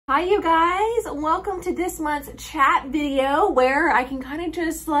Hi you guys, welcome to this month's chat video where I can kind of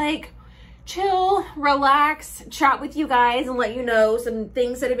just like chill, relax, chat with you guys and let you know some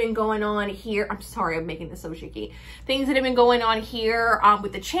things that have been going on here. I'm sorry, I'm making this so shaky. Things that have been going on here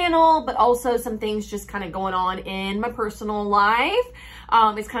with the channel, but also some things just kind of going on in my personal life.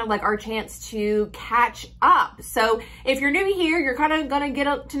 It's kind of like our chance to catch up. So if you're new here, you're kind of gonna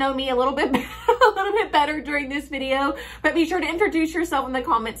get to know me a little bit better during this video, but be sure to introduce yourself in the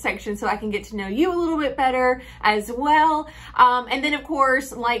comment section so I can get to know you a little bit better as well. And then of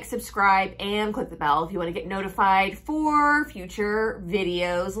course, like, subscribe, and click the bell if you want to get notified for future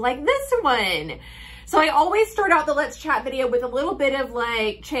videos like this one. So I always start out the Let's Chat video with a little bit of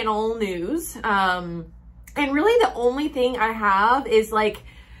like channel news. And really the only thing I have is like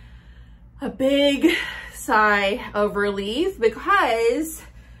a big sigh of relief because,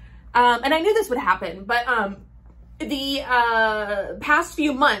 and I knew this would happen, but the past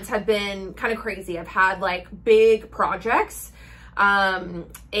few months have been kind of crazy. I've had like big projects.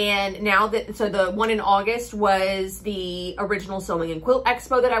 And now that, so the one in August was the original Sewing and Quilt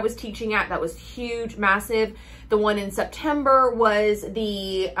Expo that I was teaching at. That was huge, massive. The one in September was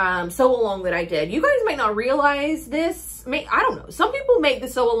the sew along that I did. You guys might not realize this. I don't know. Some people make the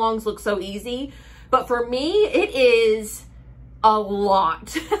sew alongs look so easy, but for me, it is a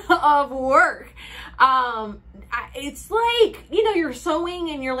lot of work. It's like, you know, you're sewing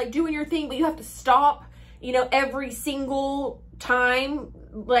and you're like doing your thing, but you have to stop, you know, every single time.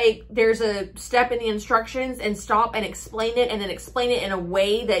 Like there's a step in the instructions and stop and explain it, and then explain it in a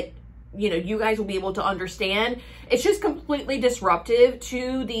way that, you know, you guys will be able to understand. It's just completely disruptive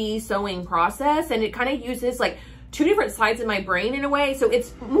to the sewing process, and it kind of uses like two different sides of my brain in a way. So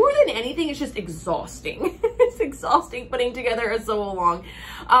it's more than anything, it's just exhausting. It's exhausting putting together a sew along.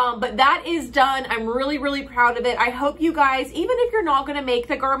 But that is done. I'm really, really proud of it. I hope you guys, even if you're not going to make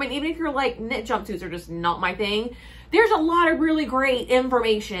the garment, even if you're like knit jumpsuits are just not my thing, there's a lot of really great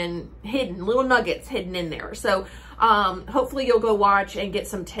information hidden, little nuggets hidden in there. So hopefully you'll go watch and get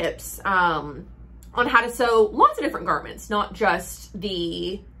some tips on how to sew lots of different garments, not just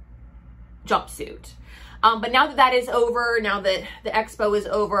the jumpsuit. But now that that is over, now that the expo is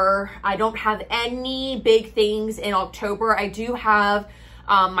over, I don't have any big things in October. I do have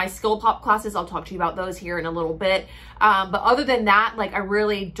my skill pop classes. I'll talk to you about those here in a little bit. But other than that, like I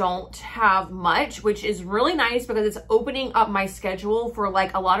really don't have much, which is really nice because it's opening up my schedule for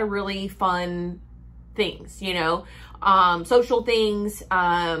like a lot of really fun things, you know, social things.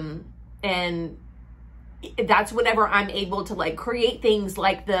 And that's whenever I'm able to like create things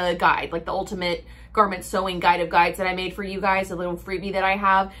like the guide, like the ultimate garment sewing guide of guides that I made for you guys, a little freebie that I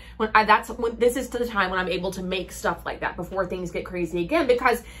have. This is the time when I'm able to make stuff like that before things get crazy again.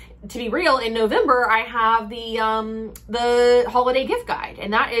 Because to be real, in November I have the holiday gift guide,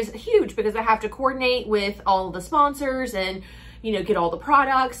 and that is huge because I have to coordinate with all the sponsors and, you know, get all the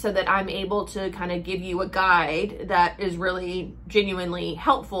products so that I'm able to kind of give you a guide that is really genuinely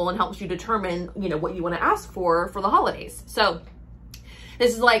helpful and helps you determine, you know, what you want to ask for the holidays. So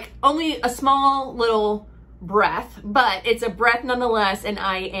this is like only a small little breath, but it's a breath nonetheless, and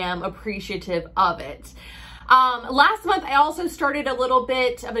I am appreciative of it. Last month, I also started a little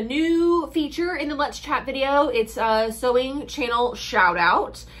bit of a new feature in the Let's Chat video. It's a sewing channel shout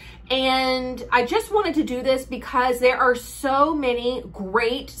out. And I just wanted to do this because there are so many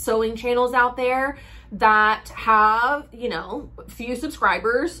great sewing channels out there that have, you know, a few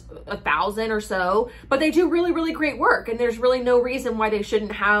subscribers, 1,000 or so, but they do really, really great work. And there's really no reason why they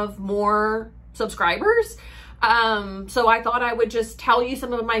shouldn't have more subscribers. So I thought I would just tell you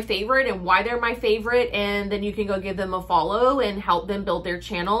some of my favorite and why they're my favorite, and then you can go give them a follow and help them build their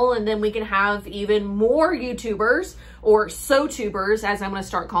channel. And then we can have even more YouTubers, or SewTubers, as I'm going to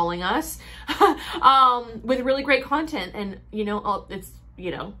start calling us, with really great content. And, you know, it's, you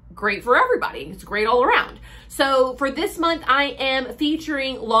know, great for everybody. It's great all around. So for this month, I am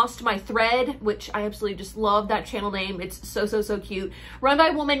featuring Lost My Thread, which I absolutely just love that channel name. It's so, so, so cute. Run by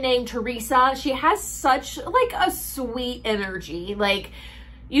a woman named Teresa. She has such like a sweet energy. Like,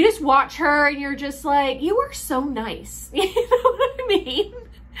 you just watch her and you're just like, you are so nice. You know what I mean?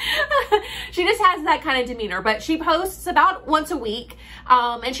 She just has that kind of demeanor, but she posts about once a week,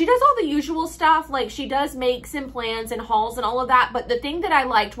 and she does all the usual stuff. Like, she does makes and plans and hauls and all of that. But the thing that I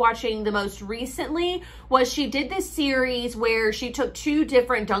liked watching the most recently was she did this series where she took two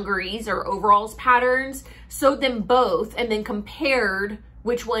different dungarees or overalls patterns, sewed them both, and then compared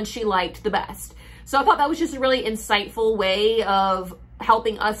which one she liked the best. So I thought that was just a really insightful way of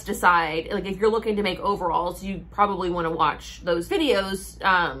helping us decide, like if you're looking to make overalls, you probably want to watch those videos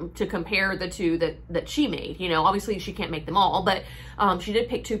to compare the two that she made. You know, obviously she can't make them all, but she did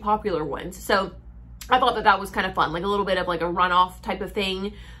pick 2 popular ones. So I thought that was kind of fun, like a little bit of like a runoff type of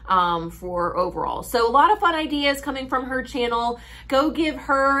thing for overalls. So a lot of fun ideas coming from her channel. Go give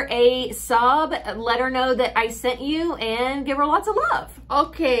her a sub, let her know that I sent you, and give her lots of love.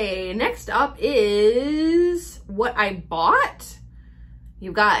 Okay, next up is what I bought.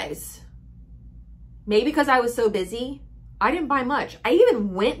 You guys, maybe because I was so busy, I didn't buy much. I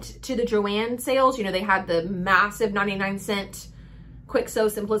even went to the Joann sales. You know, they had the massive 99-cent Quick Sew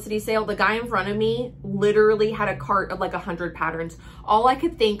Simplicity sale. The guy in front of me literally had a cart of like 100 patterns. All I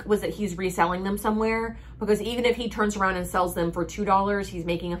could think was that he's reselling them somewhere, because even if he turns around and sells them for $2, he's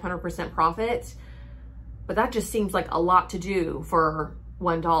making 100% profit. But that just seems like a lot to do for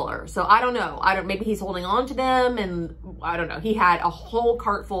 $1. So I don't know. Maybe he's holding on to them, and I don't know. He had a whole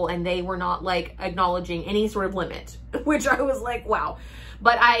cart full and they were not like acknowledging any sort of limit, which I was like, wow.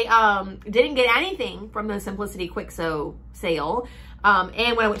 But I didn't get anything from the Simplicity Quick Sew sale.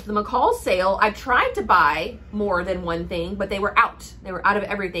 And when I went to the McCall sale, I tried to buy more than one thing, but they were out. They were out of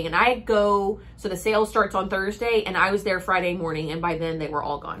everything. And so the sale starts on Thursday, and I was there Friday morning, and by then they were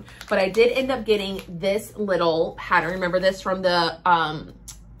all gone. But I did end up getting this little pattern. Remember this from the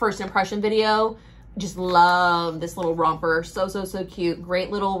first impression video? Just love this little romper. So, so, so cute. Great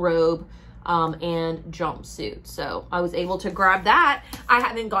little robe. And jumpsuit. So I was able to grab that. I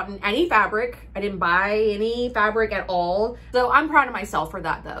haven't gotten any fabric. I didn't buy any fabric at all. So I'm proud of myself for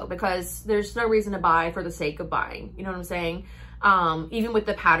that though, because there's no reason to buy for the sake of buying. You know what I'm saying? Even with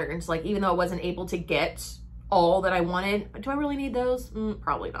the patterns, like even though I wasn't able to get all that I wanted, do I really need those?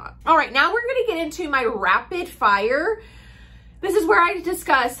 Probably not. All right, now we're going to get into my rapid fire. This is where I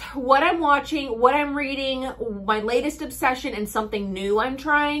discuss what I'm watching, what I'm reading, my latest obsession, and something new I'm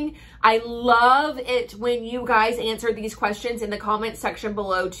trying. I love it when you guys answer these questions in the comment section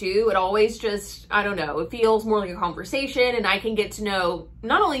below too. It always just, I don't know, it feels more like a conversation, and I can get to know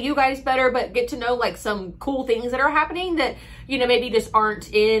not only you guys better, but get to know like some cool things that are happening that, you know, maybe just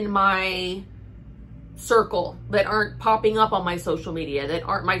aren't in my circle, that aren't popping up on my social media, that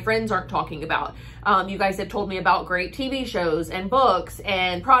my friends aren't talking about. You guys have told me about great TV shows and books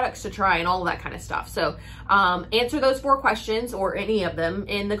and products to try and all of that kind of stuff. So answer those 4 questions, or any of them,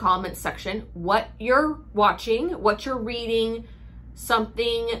 in the comments section. What you're watching, what you're reading,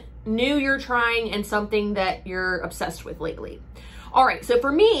 something new you're trying, and something that you're obsessed with lately. All right, so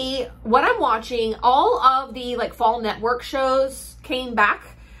for me, what I'm watching, all of the like fall network shows came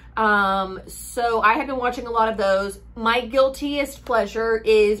back. So I have been watching a lot of those. My guiltiest pleasure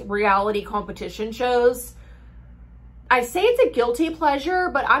is reality competition shows. I say it's a guilty pleasure,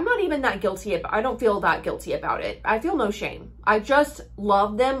 but I'm not even that guilty. I don't feel that guilty about it. I feel no shame. I just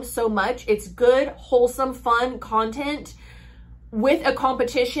love them so much. It's good, wholesome, fun content with a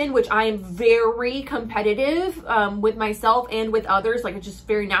competition, which I am very competitive with myself and with others. Like, it's just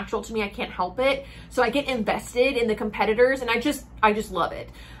very natural to me. I can't help it. So I get invested in the competitors, and I just love it.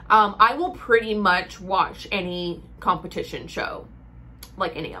 I will pretty much watch any competition show,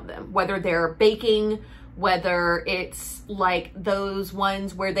 like any of them, whether they're baking, whether it's like those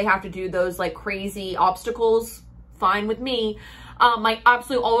ones where they have to do those like crazy obstacles, fine with me. My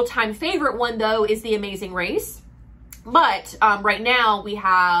absolute all-time favorite one though is The Amazing Race. But right now we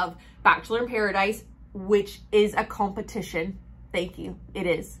have Bachelor in Paradise, which is a competition. Thank you. It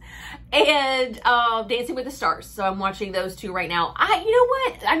is. And Dancing with the Stars. So I'm watching those 2 right now. You know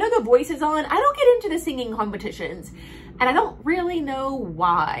what? I know The Voice is on. I don't get into the singing competitions, and I don't really know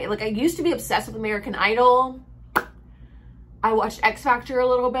why. Like, I used to be obsessed with American Idol. I watched X Factor a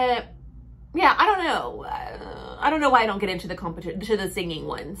little bit. Yeah, I don't know. I don't know why I don't get into the competition, to the singing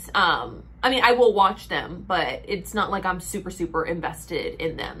ones. I mean, I will watch them, but it's not like I'm super, super invested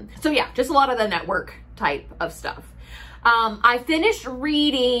in them. So yeah, just a lot of the network type of stuff. I finished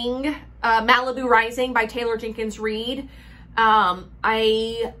reading Malibu Rising by Taylor Jenkins Reid.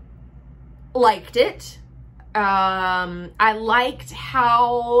 I liked it. I liked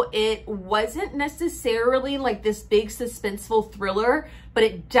how it wasn't necessarily like this big suspenseful thriller, but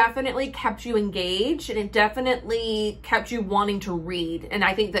it definitely kept you engaged, and it definitely kept you wanting to read. And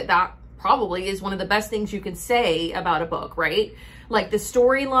I think that that probably is one of the best things you can say about a book, right? Like the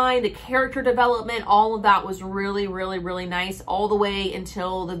storyline, the character development, all of that was really, really, really nice all the way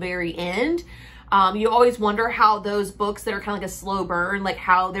until the very end. You always wonder how those books that are kind of like a slow burn, like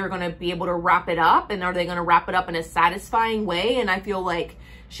how they're going to be able to wrap it up, and are they going to wrap it up in a satisfying way? And I feel like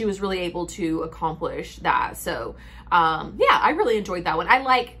she was really able to accomplish that. So yeah, I really enjoyed that one. I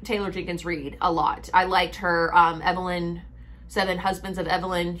like Taylor Jenkins Reid a lot. I liked her Evelyn Seven Husbands of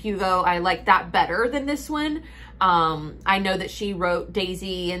Evelyn Hugo. I like that better than this one. I know that she wrote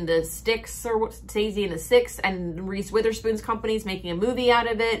Daisy and the Sticks, or Daisy and the Six, and Reese Witherspoon's company's making a movie out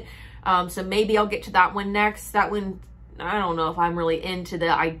of it. So maybe I'll get to that one next. That one, I don't know if I'm really into the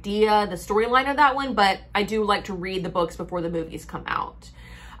idea, the storyline of that one, but I do like to read the books before the movies come out.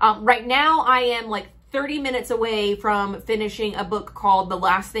 Right now, I am like 30 minutes away from finishing a book called The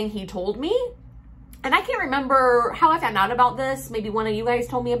Last Thing He Told Me. And I can't remember how I found out about this. Maybe one of you guys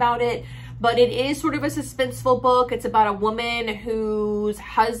told me about it. But it is sort of a suspenseful book. It's about a woman whose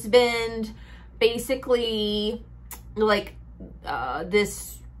husband basically, like,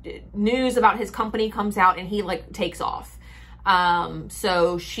 this news about his company comes out and he, like, takes off.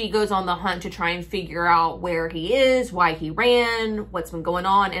 So she goes on the hunt to try and figure out where he is, why he ran, what's been going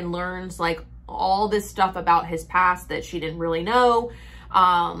on, and learns, like, all this stuff about his past that she didn't really know.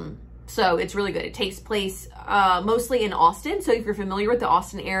 So it's really good. It takes place mostly in Austin. So if you're familiar with the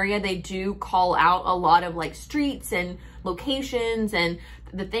Austin area, they do call out a lot of like streets and locations and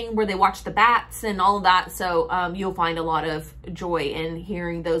the thing where they watch the bats and all of that. So you'll find a lot of joy in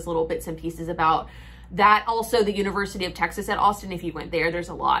hearing those little bits and pieces about that. Also, the University of Texas at Austin, if you went there, there's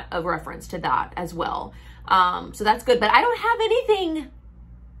a lot of reference to that as well. So that's good. But I don't have anything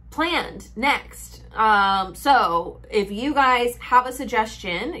planned next. So if you guys have a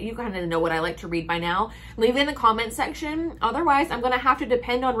suggestion, you kind of know what I like to read by now, leave it in the comment section. Otherwise, I'm going to have to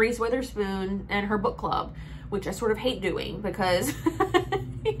depend on Reese Witherspoon and her book club, which I sort of hate doing because,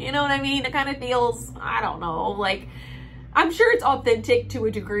 you know what I mean? It kind of feels, I don't know, like, I'm sure it's authentic to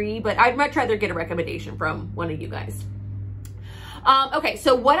a degree, but I'd much rather get a recommendation from one of you guys. Okay,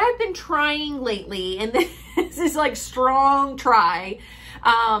 so what I've been trying lately, and this is like strong try,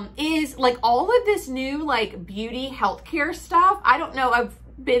 is like all of this new like beauty healthcare stuff. I don't know, I've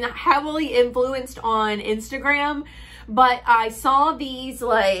been heavily influenced on Instagram, but I saw these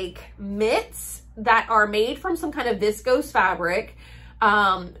like mitts that are made from some kind of viscose fabric,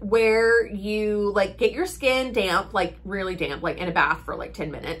 where you like get your skin damp, like really damp, like in a bath for like 10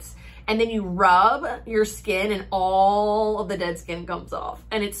 minutes. And then you rub your skin and all of the dead skin comes off.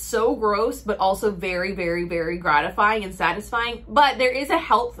 And it's so gross, but also very, very, very gratifying and satisfying. But there is a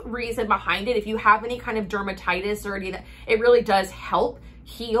health reason behind it. If you have any kind of dermatitis or any, it really does help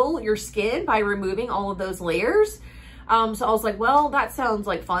heal your skin by removing all of those layers. So I was like, well, that sounds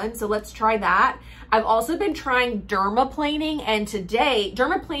like fun. So let's try that. I've also been trying dermaplaning, and today,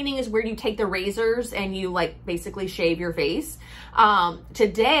 dermaplaning is where you take the razors and you like basically shave your face.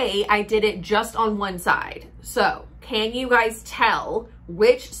 Today I did it just on one side. So can you guys tell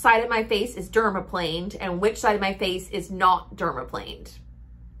which side of my face is dermaplaned and which side of my face is not dermaplaned?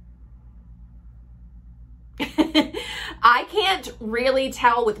 I can't really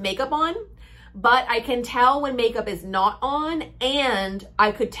tell with makeup on, but I can tell when makeup is not on, and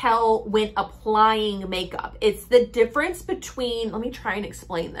I could tell when applying makeup. It's the difference between, let me try and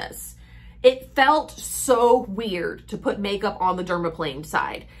explain this. It felt so weird to put makeup on the dermaplaned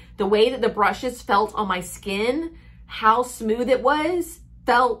side. The way that the brushes felt on my skin, how smooth it was,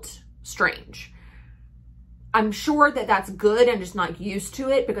 felt strange. I'm sure that that's good. I'm just not used to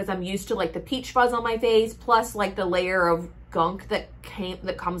it because I'm used to like the peach fuzz on my face, plus like the layer of gunk that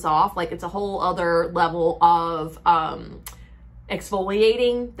comes off. Like it's a whole other level of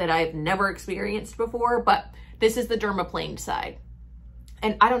exfoliating that I've never experienced before, but this is the dermaplaned side.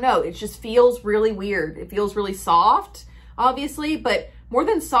 And I don't know, it just feels really weird. It feels really soft, obviously, but more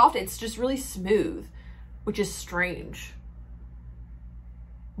than soft, it's just really smooth, which is strange.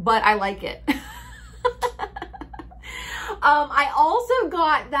 But I like it. I also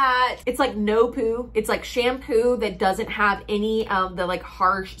got that, it's like no poo. It's like shampoo that doesn't have any of the like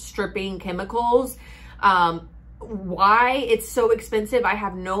harsh stripping chemicals. Why it's so expensive, I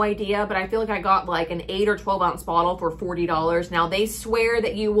have no idea, but I feel like I got like an 8 or 12 ounce bottle for $40. Now they swear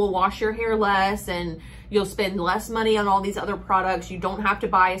that you will wash your hair less and you'll spend less money on all these other products. You don't have to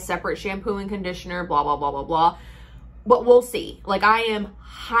buy a separate shampoo and conditioner, blah, blah, blah, blah, blah. But we'll see. Like I am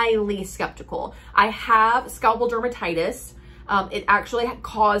highly skeptical. I have scalpel dermatitis. It actually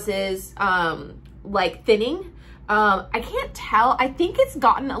causes like thinning. I can't tell. I think it's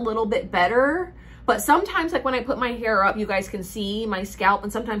gotten a little bit better. But sometimes, like when I put my hair up, you guys can see my scalp,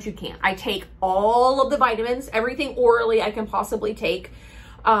 and sometimes you can't. I take all of the vitamins, everything orally I can possibly take.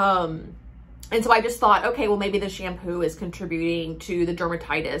 And so I just thought, okay, well, maybe the shampoo is contributing to the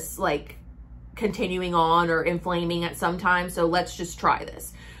dermatitis, like continuing on or inflaming at some time. So let's just try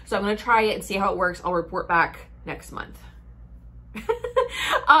this. So I'm going to try it and see how it works. I'll report back next month.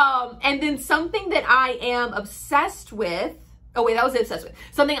 And then something that I am obsessed with, Oh wait, that was obsessed with.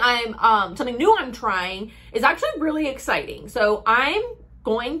 Something new I'm trying is actually really exciting. So I'm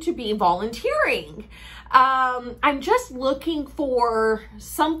going to be volunteering. I'm just looking for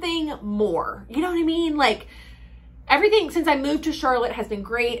something more. You know what I mean? Like, everything since I moved to Charlotte has been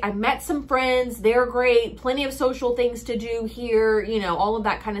great. I met some friends. They're great. Plenty of social things to do here, you know, all of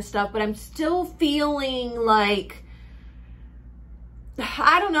that kind of stuff. But I'm still feeling like,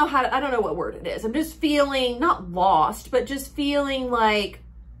 I don't know what word it is. I'm just feeling not lost, but just feeling like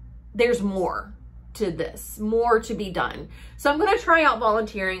there's more to this, more to be done. So I'm going to try out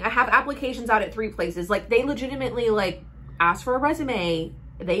volunteering. I have applications out at 3 places. Like, they legitimately like ask for a resume.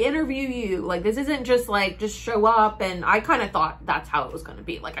 They interview you. Like, this isn't just like, just show up. And I kind of thought that's how it was going to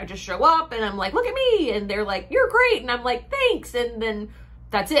be. Like, I just show up and I'm like, look at me. And they're like, you're great. And I'm like, thanks. And then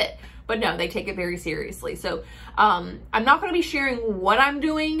that's it. But no, they take it very seriously. So I'm not going to be sharing what I'm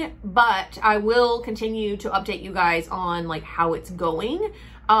doing, but I will continue to update you guys on like how it's going.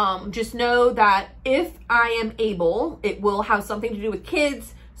 Just know that if I am able, it will have something to do with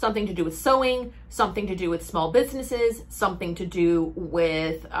kids, something to do with sewing, something to do with small businesses, something to do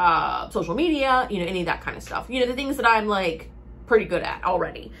with social media, you know, any of that kind of stuff. You know, the things that I'm like pretty good at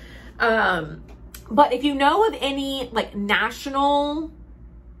already. But if you know of any like national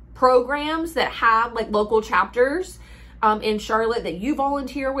programs that have like local chapters in Charlotte that you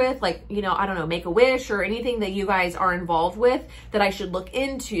volunteer with, like, you know, I don't know, Make-A-Wish or anything that you guys are involved with that I should look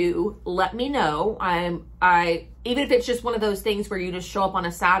into, let me know. Even if it's just one of those things where you just show up on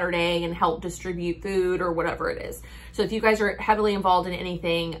a Saturday and help distribute food or whatever it is. So if you guys are heavily involved in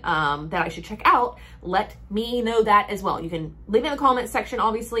anything that I should check out, let me know that as well. You can leave it in the comment section,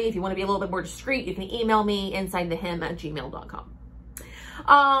 obviously. If you want to be a little bit more discreet, you can email me insidethehim@gmail.com.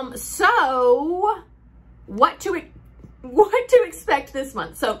 So what to expect this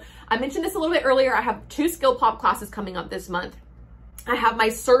month. So I mentioned this a little bit earlier. I have 2 Skill Pop classes coming up this month. I have my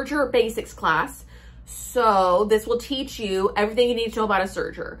serger basics class. So this will teach you everything you need to know about a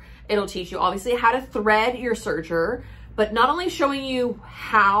serger. It'll teach you obviously how to thread your serger, but not only showing you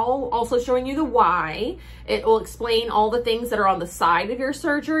how, also showing you the why. It will explain all the things that are on the side of your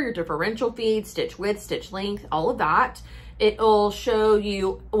serger, your differential feed, stitch width, stitch length, all of that. It will show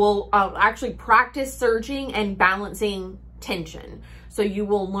you, will actually practice serging and balancing tension. So you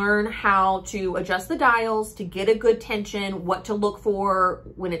will learn how to adjust the dials to get a good tension, what to look for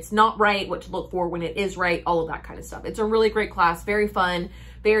when it's not right, what to look for when it is right, all of that kind of stuff. It's a really great class, very fun,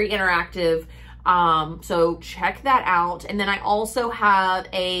 very interactive. So check that out. And then I also have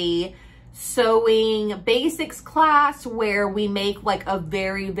a sewing basics class where we make like a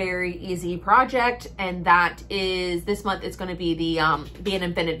very, very easy project. And that is, this month it's going to be an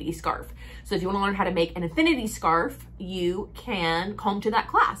infinity scarf. So if you want to learn how to make an infinity scarf, you can come to that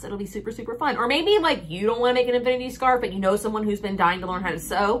class. It'll be super, super fun. Or maybe like you don't want to make an infinity scarf, but you know someone who's been dying to learn how to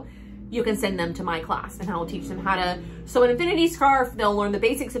sew, you can send them to my class and I will teach them how to sew an infinity scarf. They'll learn the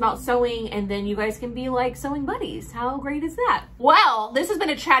basics about sewing and then you guys can be like sewing buddies. How great is that? Well, this has been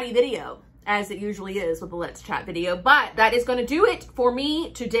a chatty video, as it usually is with the Let's Chat video, but that is going to do it for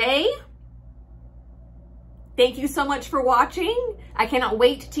me today. Thank you so much for watching. I cannot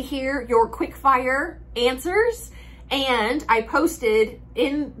wait to hear your quick fire answers. And I posted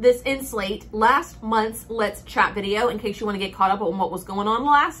in this Inslate last month's Let's Chat video in case you want to get caught up on what was going on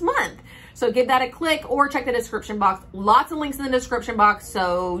last month. So give that a click or check the description box. Lots of links in the description box,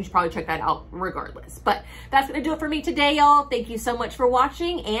 so you should probably check that out regardless. But that's going to do it for me today, y'all. Thank you so much for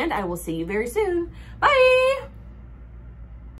watching, and I will see you very soon. Bye!